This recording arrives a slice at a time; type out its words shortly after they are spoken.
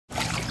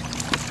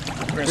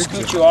We're going to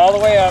scoot you all the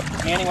way up.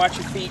 Annie, watch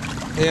your feet.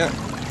 Yeah.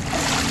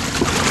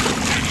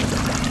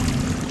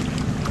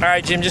 All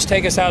right, Jim, just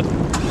take us out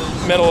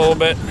middle a little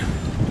bit.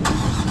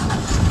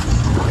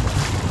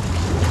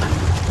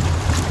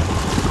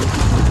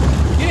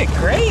 You did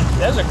great.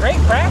 That was a great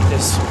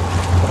practice.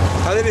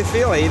 How did it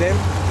feel, Aidan?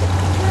 Good.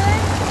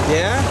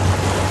 Yeah?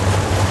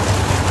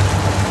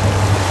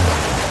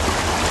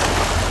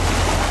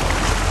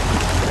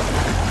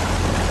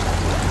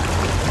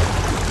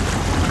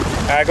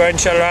 All right, go ahead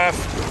and shut it off.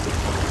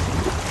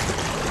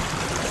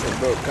 There's a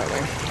boat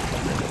coming.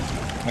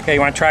 Okay, you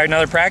want to try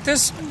another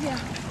practice? Yeah.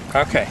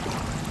 Okay.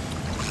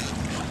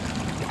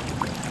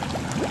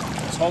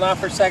 Just hold on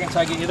for a second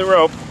till I get you the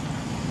rope.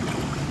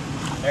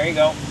 There you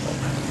go.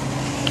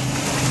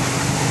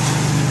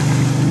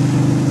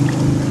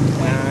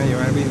 Now you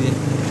want to be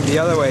the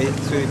other way,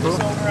 sweetie poo.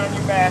 Just over on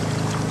your back.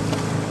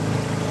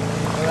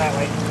 Go that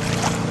way.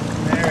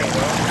 There you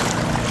go.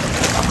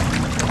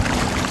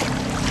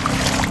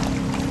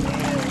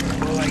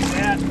 And go like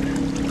that.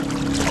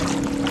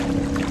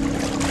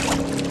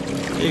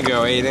 There you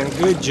go, Aidan.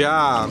 Good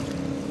job.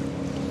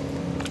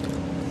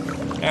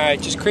 All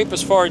right, just creep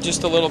us forward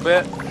just a little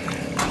bit.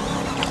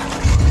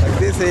 Like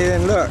this,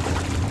 Aidan. Look.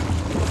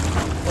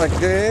 Like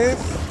this.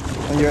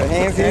 And your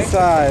hands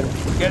inside.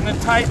 Getting a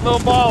tight little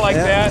ball like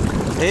that.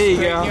 There you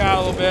Straighten go. you out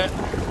a little bit.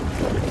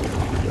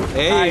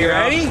 There you go.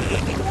 Ready?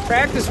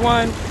 Practice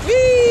one.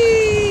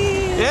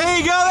 Whee! There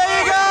you go.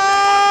 There you go.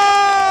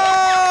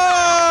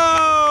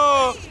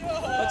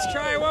 Let's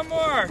try one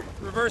more.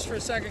 Reverse for a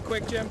second,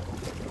 quick, Jim.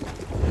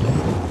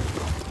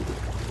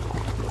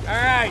 All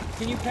right,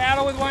 can you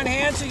paddle with one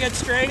hand so you get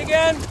straight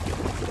again?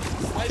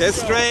 Get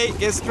straight,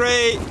 get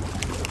straight.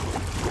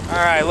 All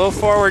right, a little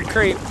forward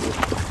creep.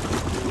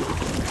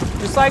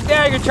 Just like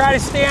that, you're gonna try to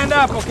stand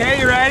up, okay?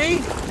 You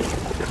ready?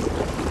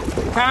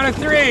 Count of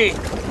 3.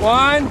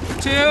 1,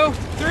 2,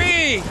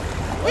 3.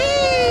 Whee!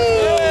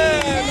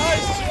 Yeah,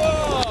 nice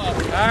job.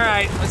 All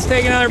right, let's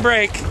take another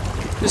break.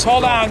 Just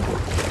hold on.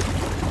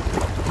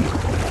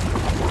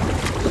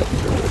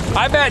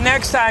 I bet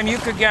next time you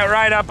could get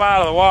right up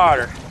out of the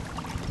water.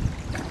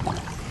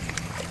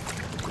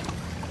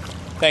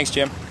 Thanks,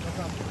 Jim.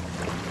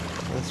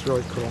 That's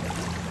really cool.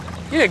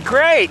 You did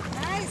great.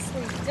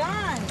 Nicely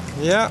done.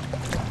 Yeah.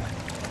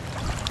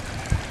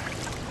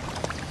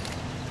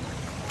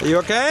 Are you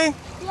okay?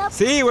 Yep.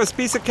 See, it was a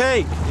piece of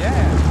cake.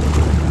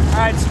 Yeah. All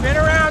right, spin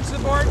around to the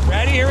board.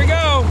 Ready? Here we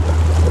go.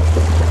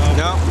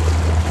 No.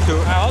 Two.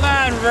 All right, hold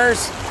on,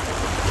 reverse.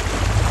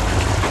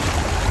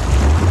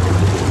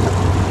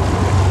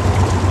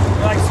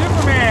 You're like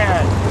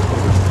Superman.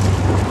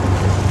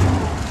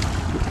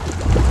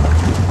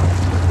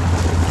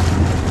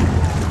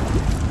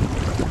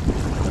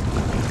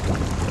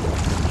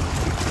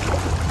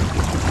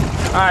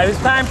 All right, it's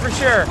time for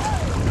sure.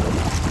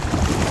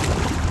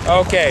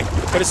 Okay,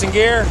 put us in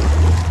gear.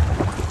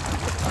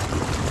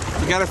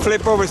 You gotta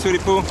flip over, sweetie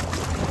poo.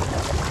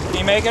 Can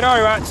you make it or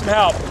you want some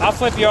help? I'll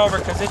flip you over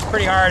because it's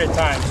pretty hard at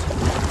times.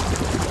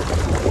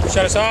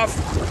 Shut us off.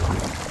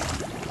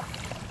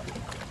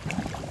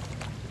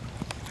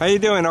 How you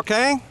doing,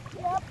 okay?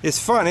 Yep. It's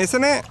fun,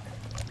 isn't it?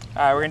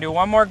 All right, we're gonna do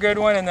one more good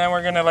one and then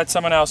we're gonna let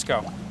someone else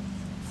go.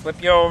 Flip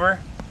you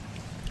over.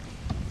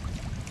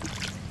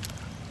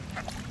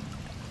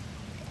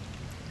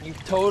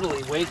 You've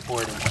totally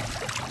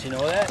wakeboarding. Did you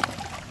know that?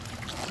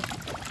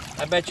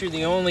 I bet you're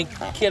the only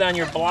kid on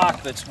your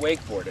block that's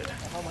wakeboarded.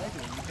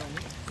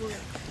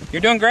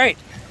 You're doing great.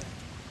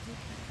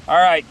 All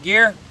right,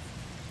 gear.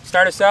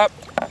 Start us up.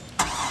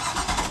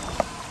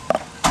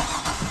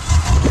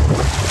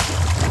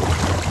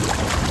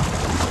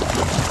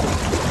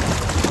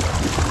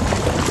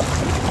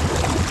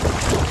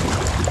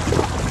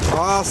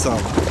 Awesome.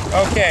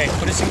 Okay,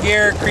 put us in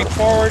gear, creep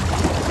forward.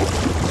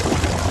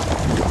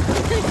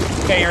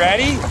 Okay, you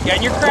ready? Get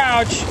in your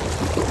crouch.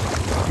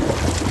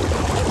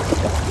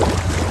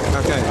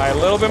 Okay. All right, a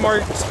little bit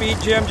more speed,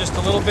 Jim, just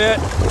a little bit.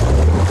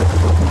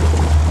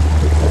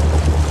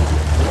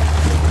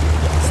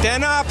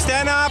 Stand up,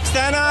 stand up,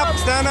 stand up,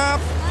 stand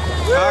up.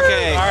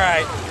 Okay. All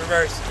right,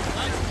 reverse.